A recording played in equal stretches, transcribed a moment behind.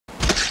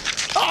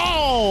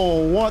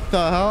What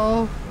the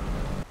hell?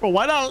 Bro,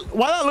 why not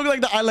look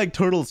like the I Like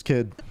Turtles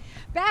kid?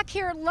 Back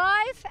here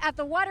live at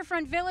the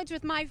Waterfront Village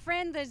with my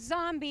friend, the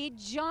zombie,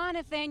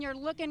 Jonathan. You're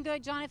looking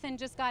good. Jonathan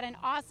just got an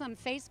awesome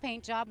face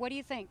paint job. What do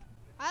you think?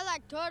 I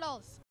like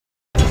turtles.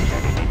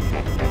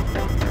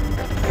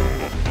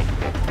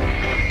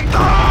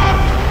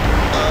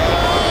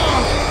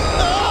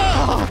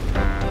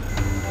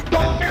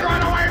 Don't you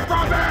run away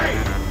from me!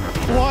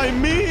 Why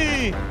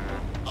me?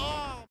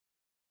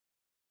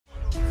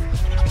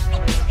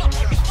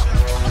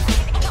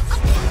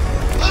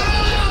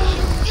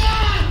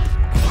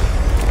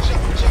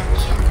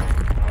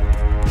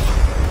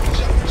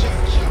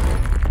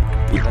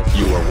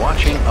 You are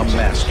watching a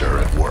master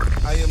at work.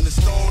 I am the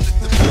stone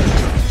that the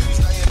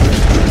used. I am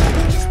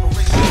the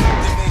inspiration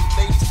that made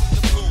ladies sing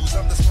the blues.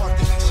 I'm the spark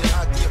that makes your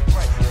idea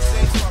bright. The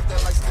same spark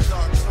that lights the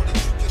dark so that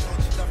you can know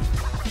your love is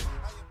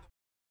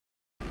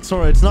right.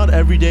 Sorry, it's not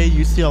every day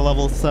you see a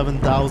level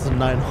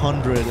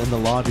 7,900 in the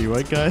lobby,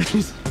 right,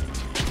 guys?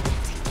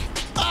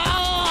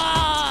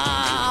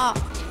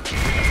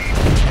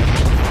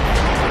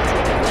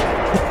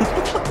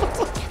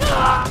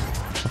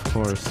 Of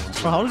course.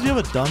 Bro, how does he have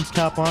a dunce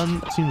cap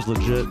on? Seems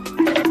legit.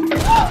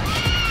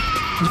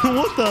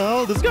 What the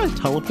hell? This guy's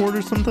teleport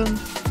or something?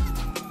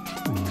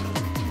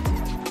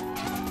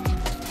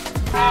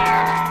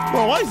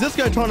 Bro, why is this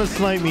guy trying to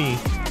snipe me?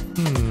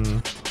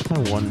 I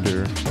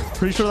wonder.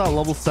 Pretty sure that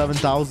level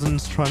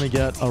 7,000's trying to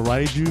get a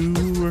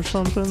Raiju or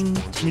something.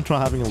 Let me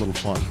try having a little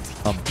fun.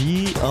 A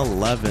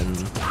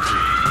B11.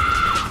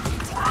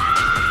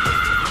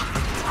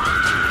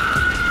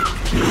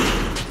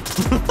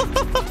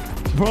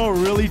 Bro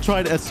really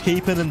tried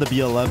escaping in the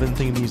B11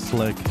 thinking he's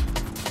slick.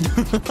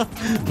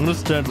 I'm gonna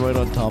stand right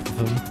on top of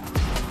him.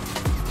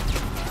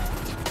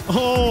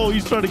 Oh,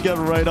 he's trying to get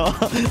right on.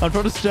 I'm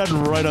trying to stand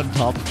right on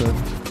top of him.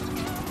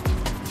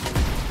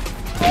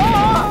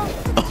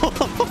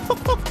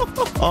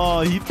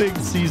 Oh, he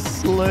thinks he's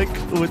slick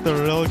with the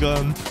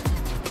railgun.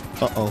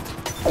 Uh-oh.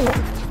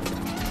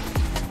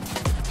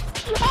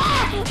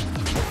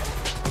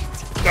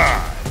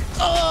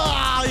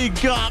 Ah, he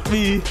got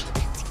me.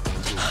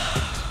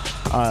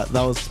 Alright,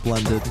 that was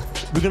splendid.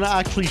 We're gonna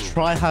actually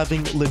try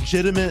having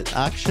legitimate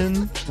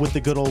action with the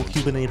good old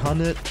Cuban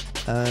 800,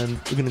 and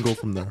we're gonna go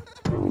from there.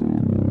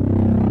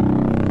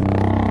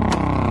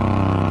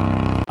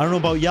 I don't know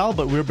about y'all,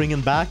 but we're bringing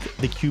back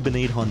the Cuban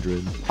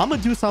 800. I'm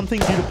gonna do something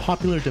due to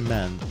popular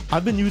demand.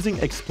 I've been using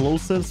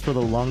explosives for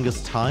the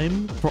longest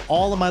time for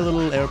all of my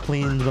little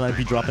airplanes when I'd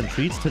be dropping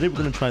treats. Today, we're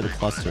gonna try the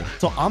cluster.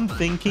 So I'm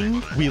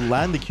thinking we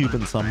land the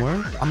Cuban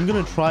somewhere. I'm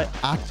gonna try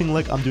acting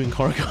like I'm doing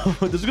cargo.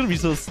 This is gonna be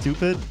so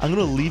stupid. I'm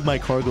gonna leave my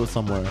cargo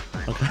somewhere.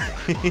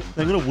 Okay.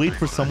 I'm gonna wait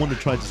for someone to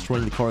try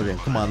destroying the cargo.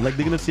 Come on, like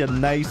they're gonna see a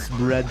nice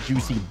red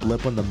juicy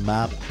blip on the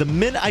map. The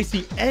minute I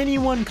see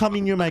anyone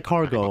coming near my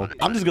cargo,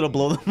 I'm just gonna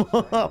blow them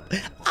up.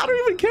 I don't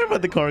even care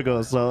about the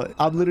cargo, so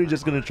I'm literally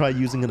just gonna try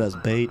using it as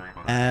bait.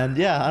 And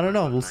yeah, I don't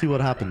know, we'll see what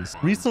happens.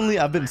 Recently,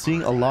 I've been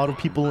seeing a lot of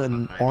people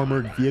in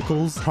armored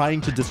vehicles trying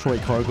to destroy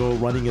cargo,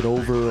 running it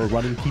over or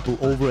running people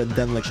over and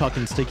then like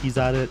chucking stickies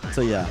at it.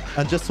 So yeah,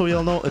 and just so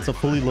y'all know, it's a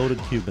fully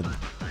loaded Cuban.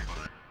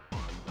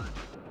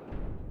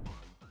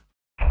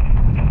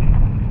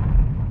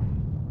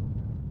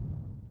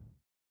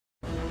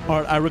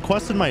 Alright, I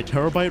requested my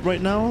terabyte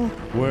right now.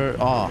 Where,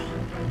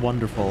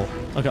 wonderful.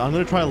 Okay, I'm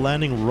gonna try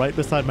landing right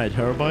beside my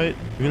terabyte.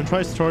 We're gonna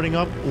try starting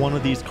up one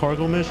of these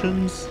cargo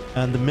missions.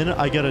 And the minute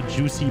I get a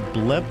juicy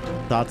blip,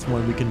 that's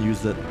when we can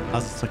use it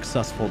as a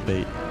successful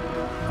bait.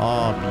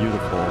 Oh,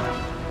 beautiful.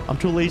 I'm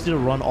too lazy to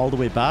run all the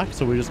way back,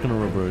 so we're just gonna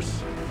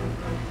reverse.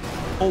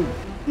 Oh,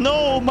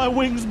 no, my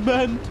wings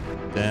bent.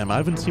 Damn, I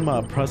haven't seen my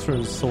oppressor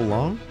in so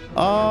long.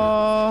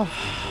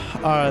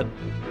 Alright.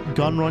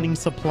 Gun running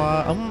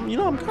supply. You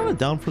know, I'm kind of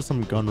down for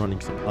some gun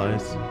running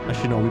supplies.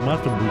 Actually, no, we might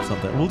have to move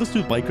something. We'll just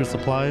do biker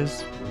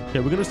supplies. Okay,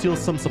 we're gonna steal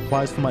some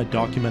supplies from my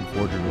document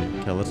forgery.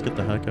 Okay, let's get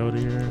the heck out of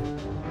here.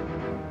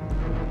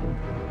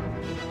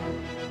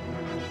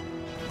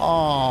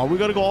 Oh, we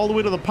gotta go all the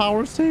way to the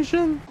power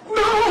station?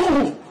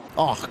 No!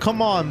 Oh,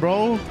 come on, bro.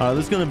 All right,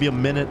 this is gonna be a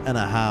minute and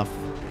a half.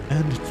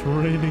 And it's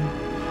raining.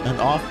 And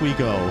off we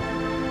go.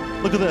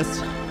 Look at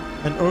this.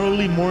 An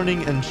early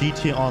morning in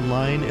GTA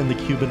Online in the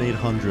Cuban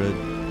 800.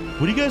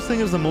 What do you guys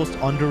think is the most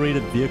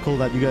underrated vehicle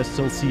that you guys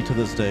still see to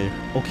this day?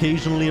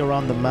 Occasionally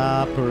around the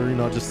map or, you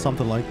know, just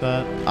something like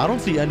that. I don't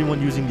see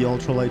anyone using the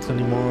ultralights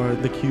anymore,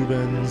 the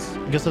Cubans.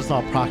 I guess that's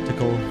not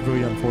practical.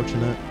 Very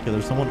unfortunate. Okay,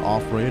 there's someone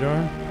off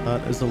radar.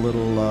 That is a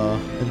little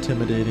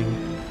intimidating.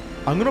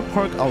 I'm gonna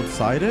park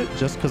outside it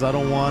just because I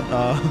don't want...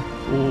 oh,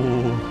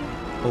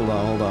 hold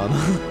on.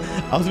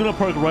 I was gonna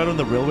park right on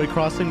the railway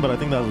crossing, but I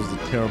think that was a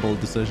terrible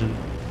decision.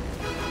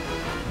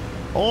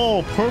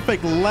 Oh,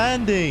 perfect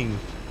landing.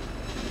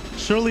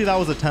 Surely that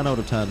was a 10 out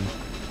of 10.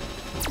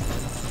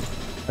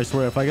 I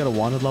swear, if I get a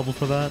wanted level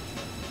for that.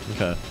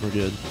 Okay, we're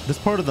good. This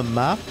part of the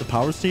map, the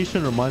power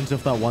station, reminds me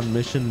of that one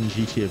mission in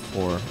GTA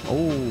 4.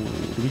 Oh,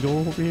 do we go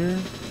over here?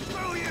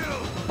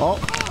 Oh.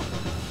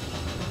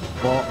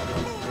 Well,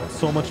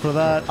 so much for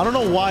that. I don't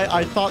know why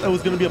I thought it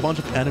was going to be a bunch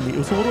of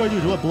enemies. So what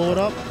do? Do I blow it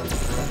up?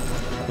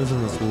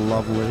 Isn't this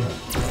lovely?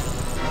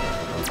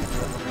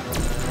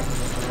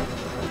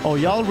 Oh,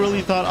 y'all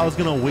really thought I was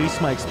gonna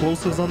waste my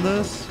explosives on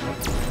this?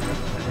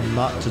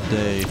 Not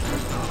today.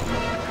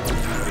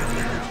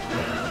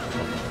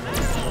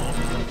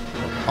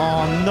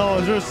 Oh no,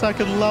 is there a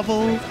second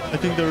level? I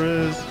think there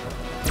is.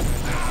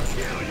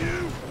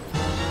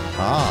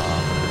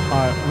 Ah.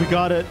 Alright, we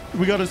got it.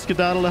 We gotta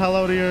skedaddle the hell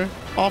out of here.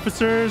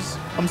 Officers,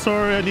 I'm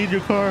sorry, I need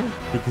your car.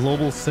 The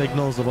global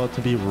signal is about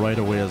to be right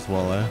away as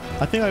well, eh?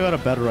 I think I got a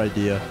better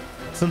idea.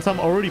 Since I'm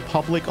already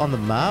public on the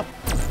map,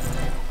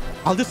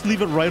 I'll just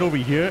leave it right over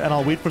here and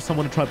I'll wait for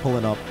someone to try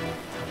pulling up.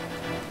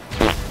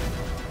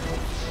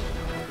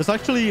 This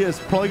actually is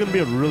probably going to be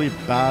a really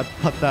bad,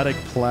 pathetic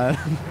plan.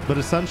 But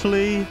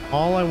essentially,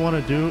 all I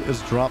want to do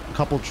is drop a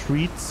couple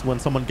treats when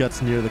someone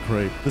gets near the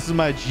crate. This is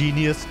my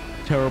genius,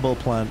 terrible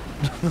plan.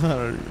 I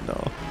don't even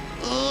know.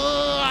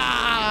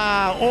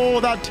 Oh,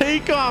 that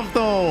takeoff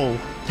though.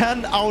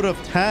 10 out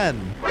of 10.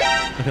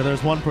 Okay,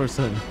 there's one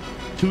person.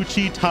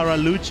 Tucci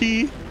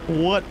Taralucci.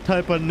 What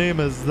type of name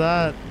is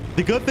that?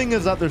 The good thing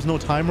is that there's no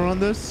timer on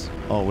this.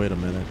 Oh, wait a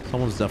minute.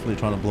 Someone's definitely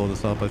trying to blow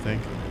this up, I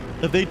think.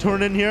 If they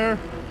turn in here,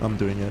 I'm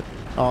doing it.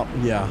 Oh,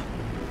 yeah.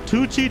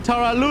 Tucci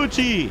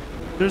Taralucci.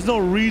 There's no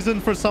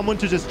reason for someone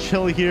to just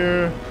chill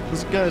here.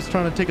 This guy's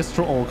trying to take a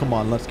stroll. Oh, come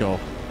on. Let's go.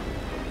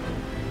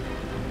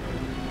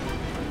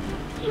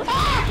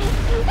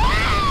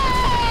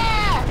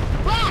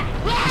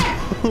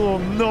 Oh,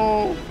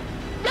 no.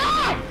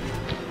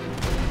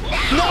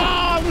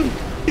 No!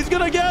 He's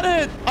gonna get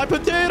it! I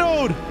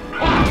potatoed!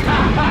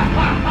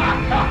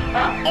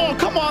 Oh,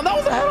 come on! That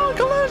was a head-on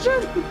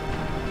collision!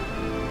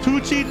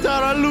 Tucci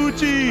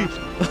Taralucci!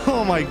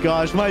 Oh my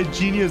gosh, my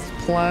genius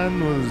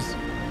plan was...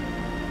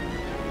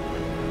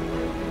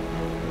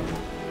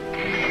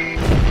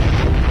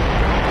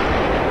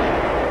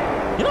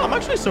 You know, I'm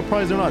actually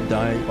surprised they're not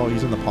dying. Oh,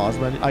 he's in the pause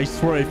menu. I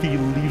swear if he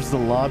leaves the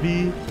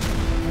lobby...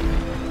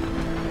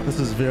 This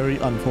is very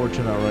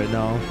unfortunate right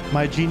now.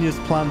 My genius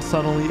plan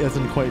suddenly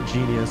isn't quite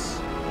genius.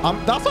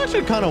 That's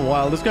actually kind of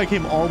wild. This guy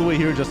came all the way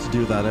here just to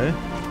do that, eh?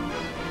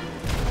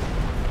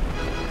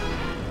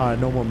 All right,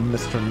 no more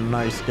Mr.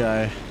 Nice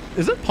Guy.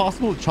 Is it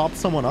possible to chop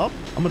someone up?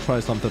 I'm gonna try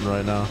something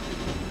right now.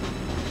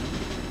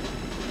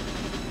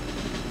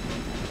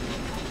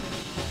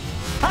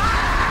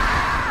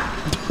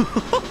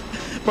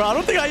 Bro, I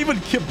don't think I even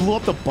blew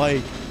up the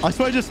bike. I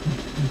swear I just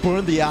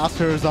burned the ass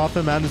hairs off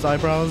him and his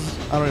eyebrows.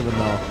 I don't even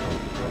know.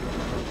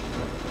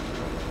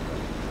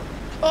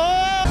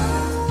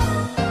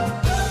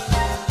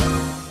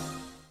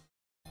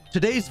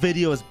 Today's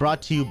video is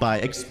brought to you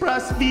by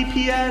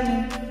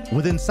ExpressVPN.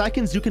 Within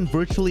seconds, you can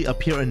virtually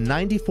appear in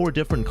 94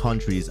 different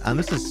countries, and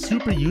this is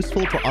super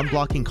useful for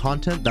unblocking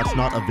content that's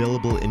not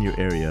available in your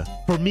area.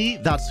 For me,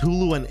 that's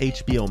Hulu and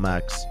HBO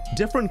Max.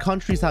 Different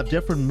countries have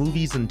different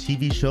movies and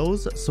TV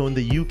shows, so in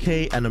the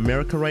UK and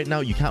America right now,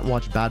 you can't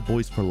watch Bad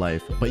Boys for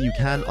Life, but you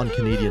can on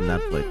Canadian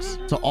Netflix.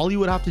 So all you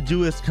would have to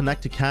do is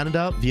connect to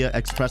Canada via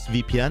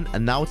ExpressVPN,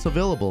 and now it's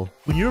available.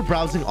 When you're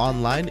browsing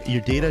online,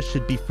 your data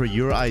should be for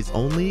your eyes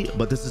only,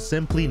 but this is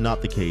simply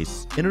not the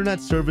case. Internet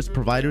service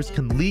providers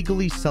can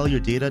legally sell your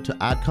data to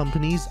ad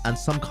companies, and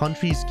some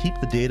countries keep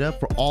the data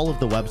for all of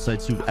the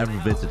websites you've ever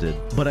visited.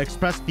 But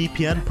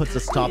ExpressVPN puts a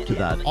stop to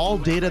that. All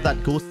data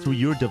that goes through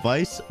your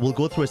device will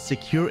go through a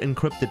secure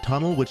encrypted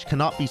tunnel which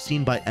cannot be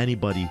seen by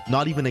anybody,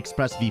 not even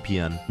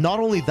ExpressVPN. Not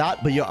only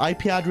that, but your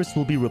IP address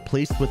will be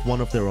replaced with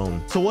one of their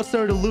own. So what's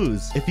there to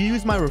lose? If you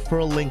use my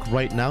referral link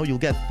right now, you'll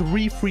get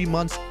 3 free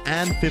months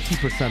and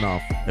 50%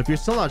 off. If you're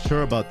still not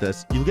sure about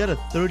this, you'll get a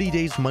 30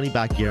 days money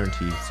back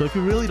guarantee. So if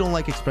you really don't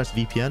like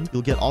ExpressVPN,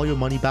 you'll get all your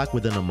money back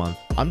within a month.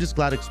 I'm just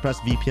glad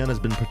ExpressVPN has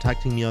been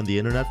protecting me on the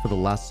internet for the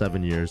last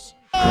 7 years.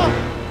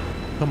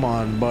 Come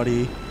on,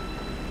 buddy.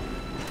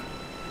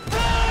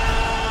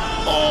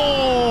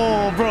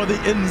 Oh, bro, the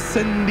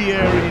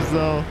incendiaries,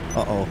 though.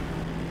 Uh-oh.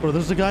 Bro,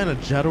 there's a guy in a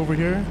jet over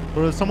here.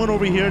 Bro, there's someone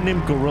over here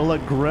named Gorilla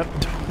Grip.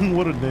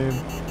 What a name.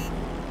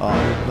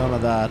 Oh, none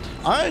of that.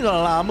 I ain't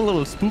gonna lie, I'm a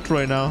little spooked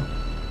right now.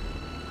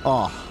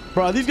 Oh,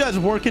 bro, are these guys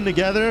working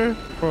together?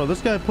 Bro,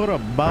 this guy put a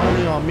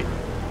bounty on me.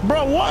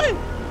 Bro, what?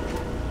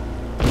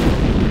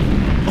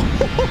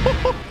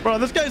 Bro,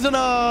 this guy's an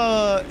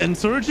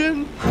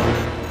insurgent?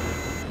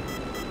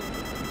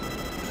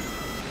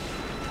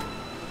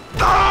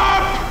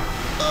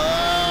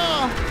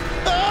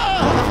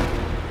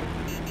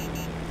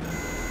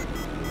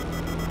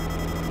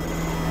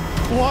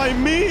 Why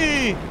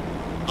me?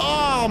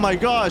 Oh my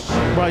gosh.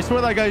 Bro, I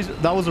swear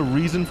that was a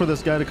reason for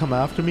this guy to come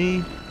after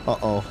me.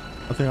 Uh-oh.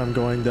 I think I'm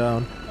going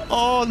down.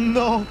 Oh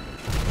no.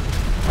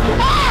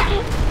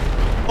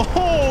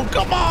 Oh,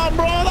 come on,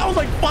 bro. That was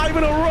like 5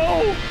 in a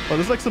row. Oh,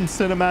 there's like some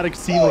cinematic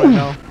scene right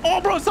now.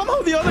 Oh, bro,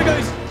 somehow the other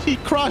guy, he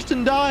crashed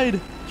and died.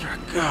 Dear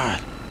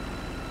God.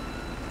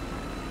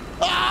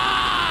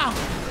 Ah!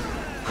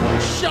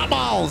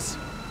 Shambles.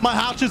 My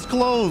hatch is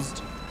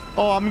closed.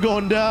 Oh, I'm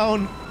going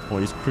down. Oh,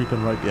 he's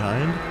creeping right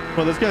behind.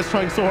 Bro, this guy's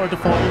trying so hard to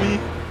follow me.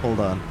 Hold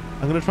on.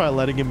 I'm going to try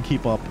letting him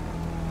keep up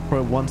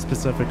for one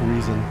specific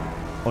reason.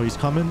 Oh, he's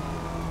coming.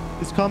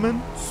 He's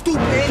coming.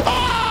 Stupid.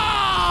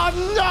 Ah!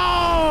 Oh,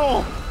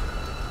 no!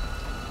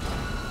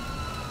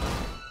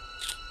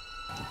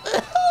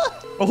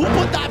 Oh, who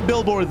put that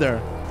billboard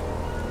there?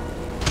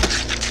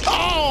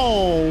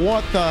 Oh,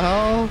 what the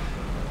hell?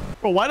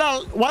 Bro, why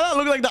not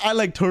look like the I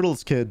Like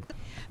Turtles kid?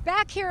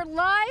 Back here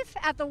live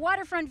at the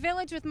Waterfront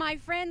Village with my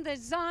friend, the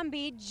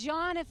zombie,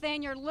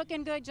 Jonathan. You're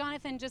looking good.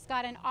 Jonathan just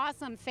got an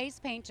awesome face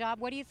paint job.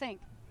 What do you think?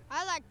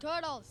 I like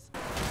turtles.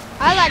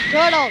 I like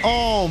turtles.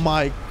 Oh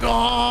my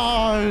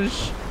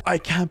gosh. I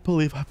can't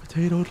believe I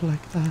potatoed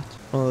like that.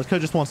 Oh, this guy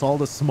just wants all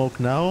the smoke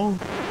now.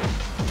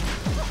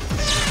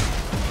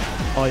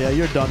 Oh yeah,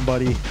 you're done,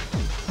 buddy.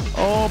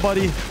 Oh,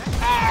 buddy.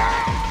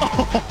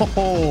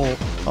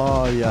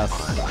 Oh yes.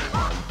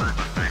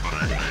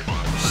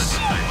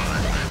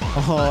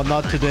 Oh,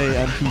 not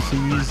today,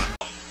 NPCs.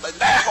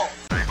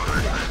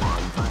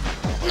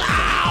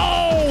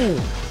 No!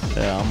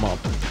 Yeah, I'm up.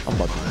 I'm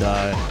about to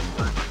die.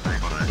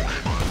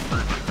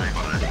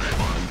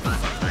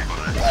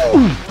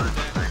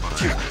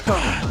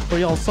 Oh,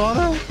 y'all saw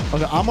that?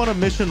 Okay, I'm on a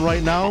mission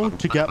right now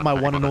to get my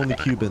one and only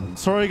Cuban.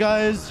 Sorry,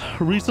 guys.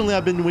 Recently,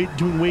 I've been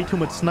doing way too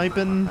much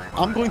sniping.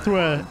 I'm going through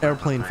an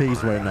airplane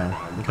phase right now.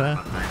 Okay?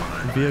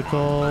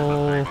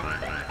 Vehicle.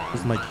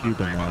 This is my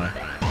Cuban now.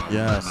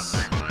 Yes.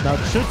 Now,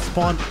 it should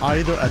spawn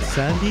either at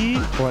Sandy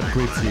or at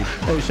Grapeseed.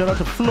 Hey, shout out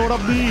to Florida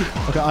B.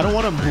 Okay, I don't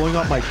want him blowing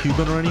up my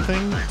Cuban or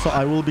anything, so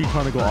I will be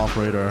trying to go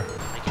off-radar.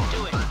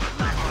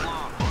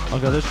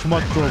 Okay, this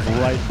schmuck drove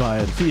right by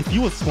it. See, if he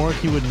was smart,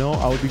 he would know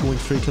I would be going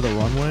straight to the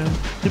runway.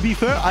 To be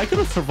fair, I could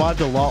have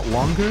survived a lot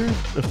longer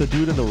if the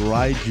dude in the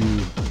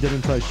Raiju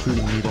didn't try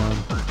shooting me down.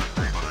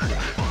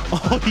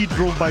 Oh, he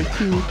drove by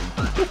too.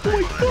 Oh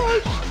my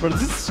gosh. Bro,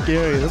 this is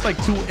scary. There's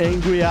like two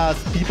angry ass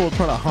people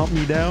trying to hunt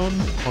me down.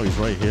 Oh, he's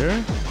right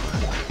here.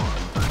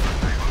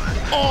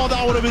 Oh,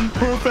 that would have been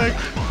perfect.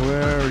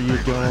 Where are you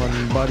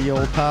going, buddy,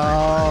 old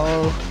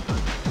pal?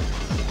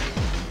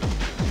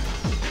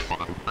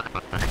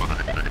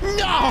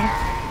 No!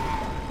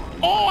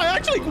 Oh, I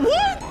actually...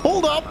 What?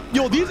 Hold up.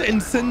 Yo, these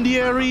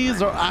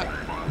incendiaries are...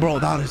 Bro,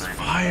 that is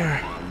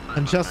fire.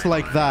 And just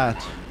like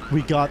that,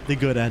 we got the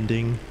good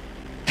ending.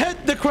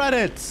 Hit the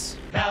credits!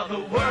 Now the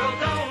world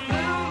don't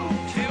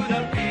move to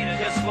the beat of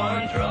just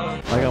one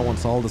drum. Like I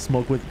want all the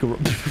smoke with...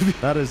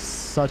 That is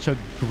such a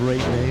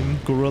great name.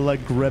 Gorilla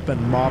Grip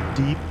and Mob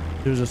Deep.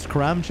 There's a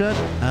scramjet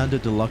and a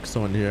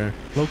deluxo in here.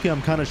 Loki,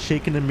 I'm kind of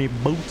shaking in my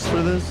boots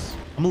for this.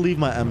 I'm gonna leave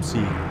my MC.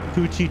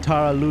 Tucci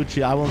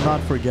Taralucci, I will not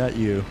forget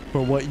you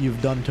for what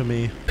you've done to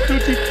me. I'm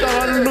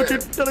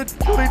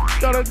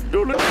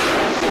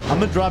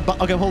gonna drive by.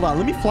 Okay, hold on.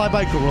 Let me fly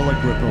by Gorilla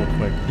Grip real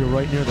quick. You're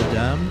right near the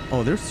dam.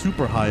 Oh, they're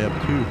super high up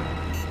too.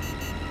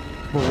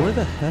 Bro, where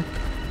the heck?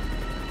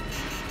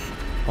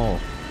 Oh.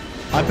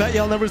 I bet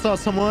y'all never saw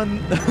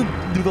someone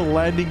do the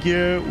landing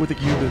gear with a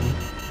Cuban.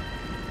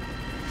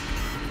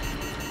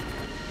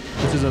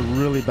 Which is a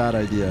really bad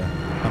idea,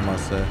 I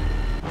must say.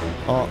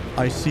 Oh,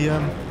 I see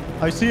him.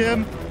 I see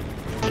him.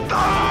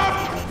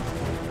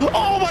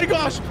 Oh my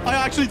gosh! I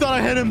actually thought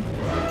I hit him.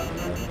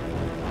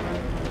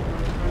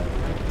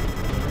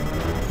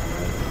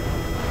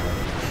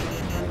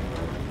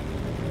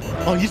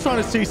 Oh, he's trying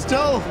to stay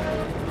still.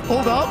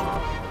 Hold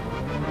up.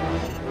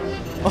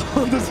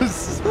 Oh, this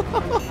is...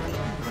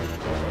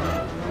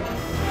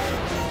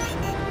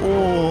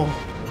 Oh.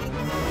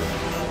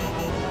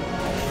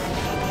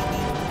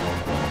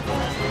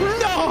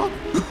 No!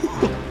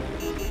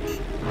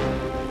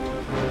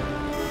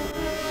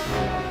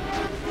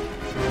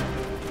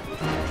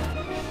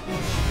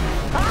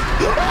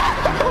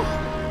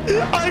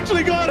 I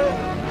actually got him.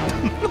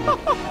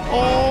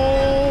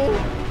 Oh.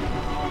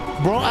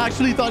 Bro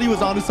actually thought he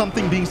was onto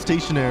something being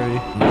stationary.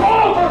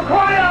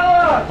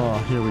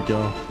 Oh, here we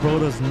go. Bro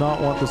does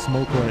not want the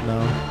smoke right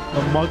now.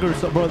 A mugger.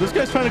 Bro, this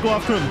guy's trying to go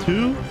after him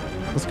too?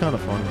 That's kind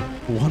of funny.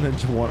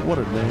 1-inch1. What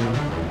a name.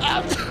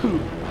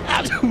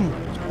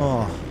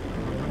 Oh.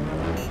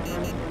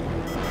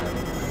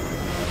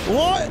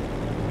 What?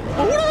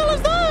 Oh, what the hell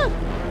is that?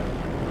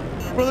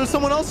 Bro, there's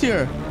someone else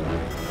here.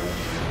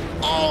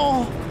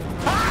 Oh.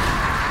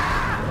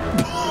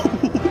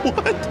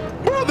 What?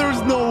 Bro,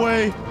 there's no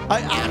way.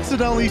 I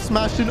accidentally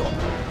smashed it.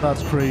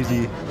 That's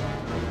crazy.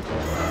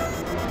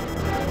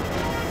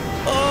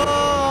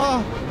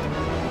 Oh.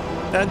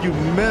 And you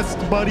missed,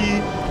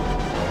 buddy.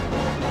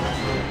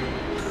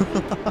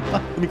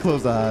 Let me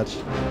close the hatch.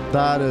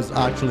 That is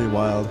actually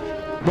wild.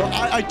 Bro,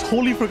 I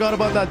totally forgot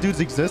about that dude's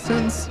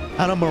existence.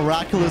 And I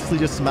miraculously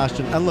just smashed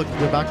him. And look,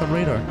 they're back on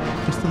radar.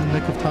 Just in the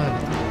nick of time.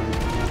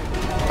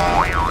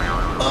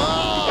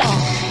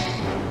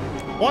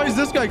 Why is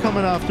this guy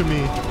coming after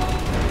me?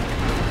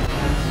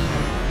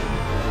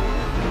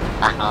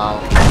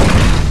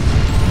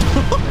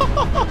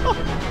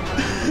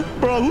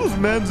 Bro, whose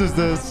memes is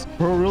this?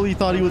 Bro really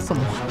thought he was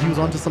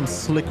onto some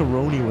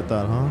slickeroni with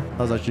that, huh? That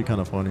was actually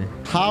kind of funny.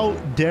 How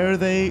dare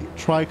they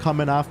try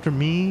coming after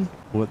me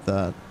with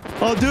that?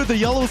 Oh, dude, the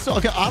yellow...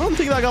 Okay, I don't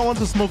think that guy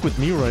wants to smoke with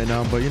me right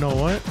now, but you know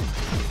what?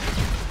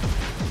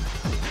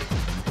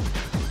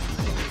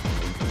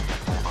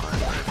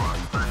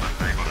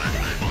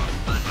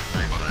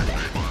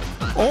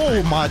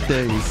 Oh, my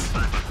days.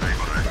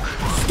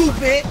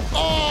 Stupid.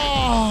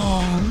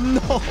 Oh,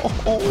 no.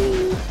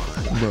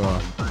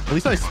 Bruh. At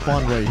least I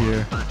spawned right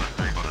here.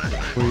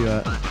 Where you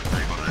at?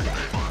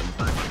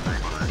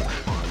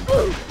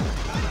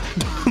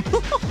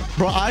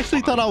 Bro, I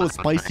actually thought I was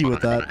spicy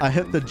with that. I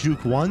hit the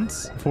juke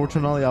once.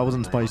 Fortunately, I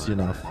wasn't spicy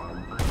enough.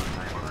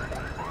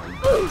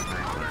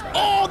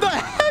 Oh, the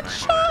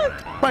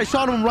headshot! Right,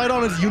 shot him right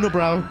on his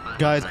unibrow.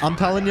 Guys, I'm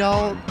telling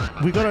y'all,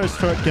 we gotta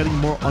start getting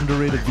more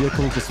underrated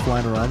vehicles just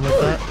flying around like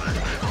that.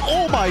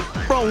 Oh my,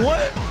 bro,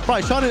 what? Bro,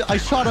 I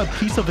shot a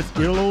piece of his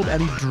earlobe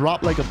and he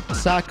dropped like a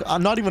sack,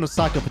 not even a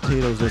sack of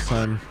potatoes this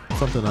time.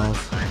 Something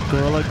else.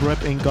 Gorilla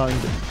Grip ain't gotten...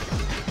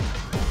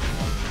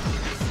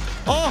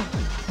 Oh!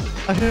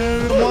 I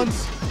hit him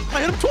once.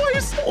 I hit him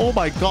twice. Oh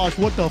my gosh,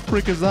 what the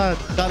frick is that?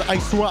 God, I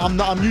swear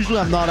I'm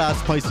usually not as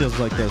spicy as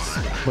like this.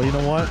 But you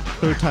know what?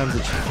 Third time's a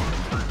charm.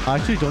 I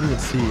actually don't even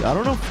see. I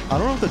don't know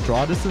if the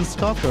draw distance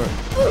stuff or...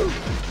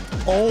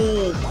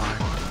 Oh my...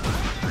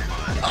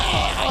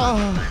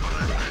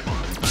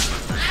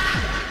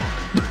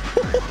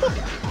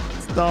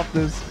 Stop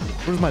this.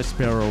 Where's my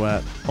sparrow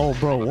at? Oh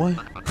bro, what?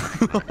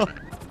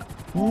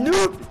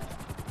 Nope.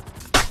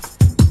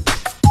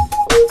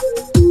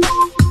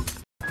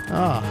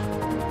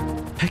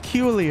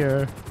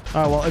 Peculiar.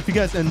 All right, well, if you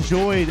guys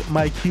enjoyed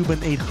my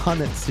Cuban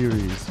 800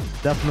 series,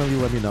 definitely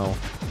let me know.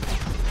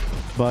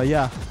 But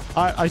yeah,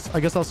 I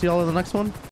guess I'll see y'all in the next one.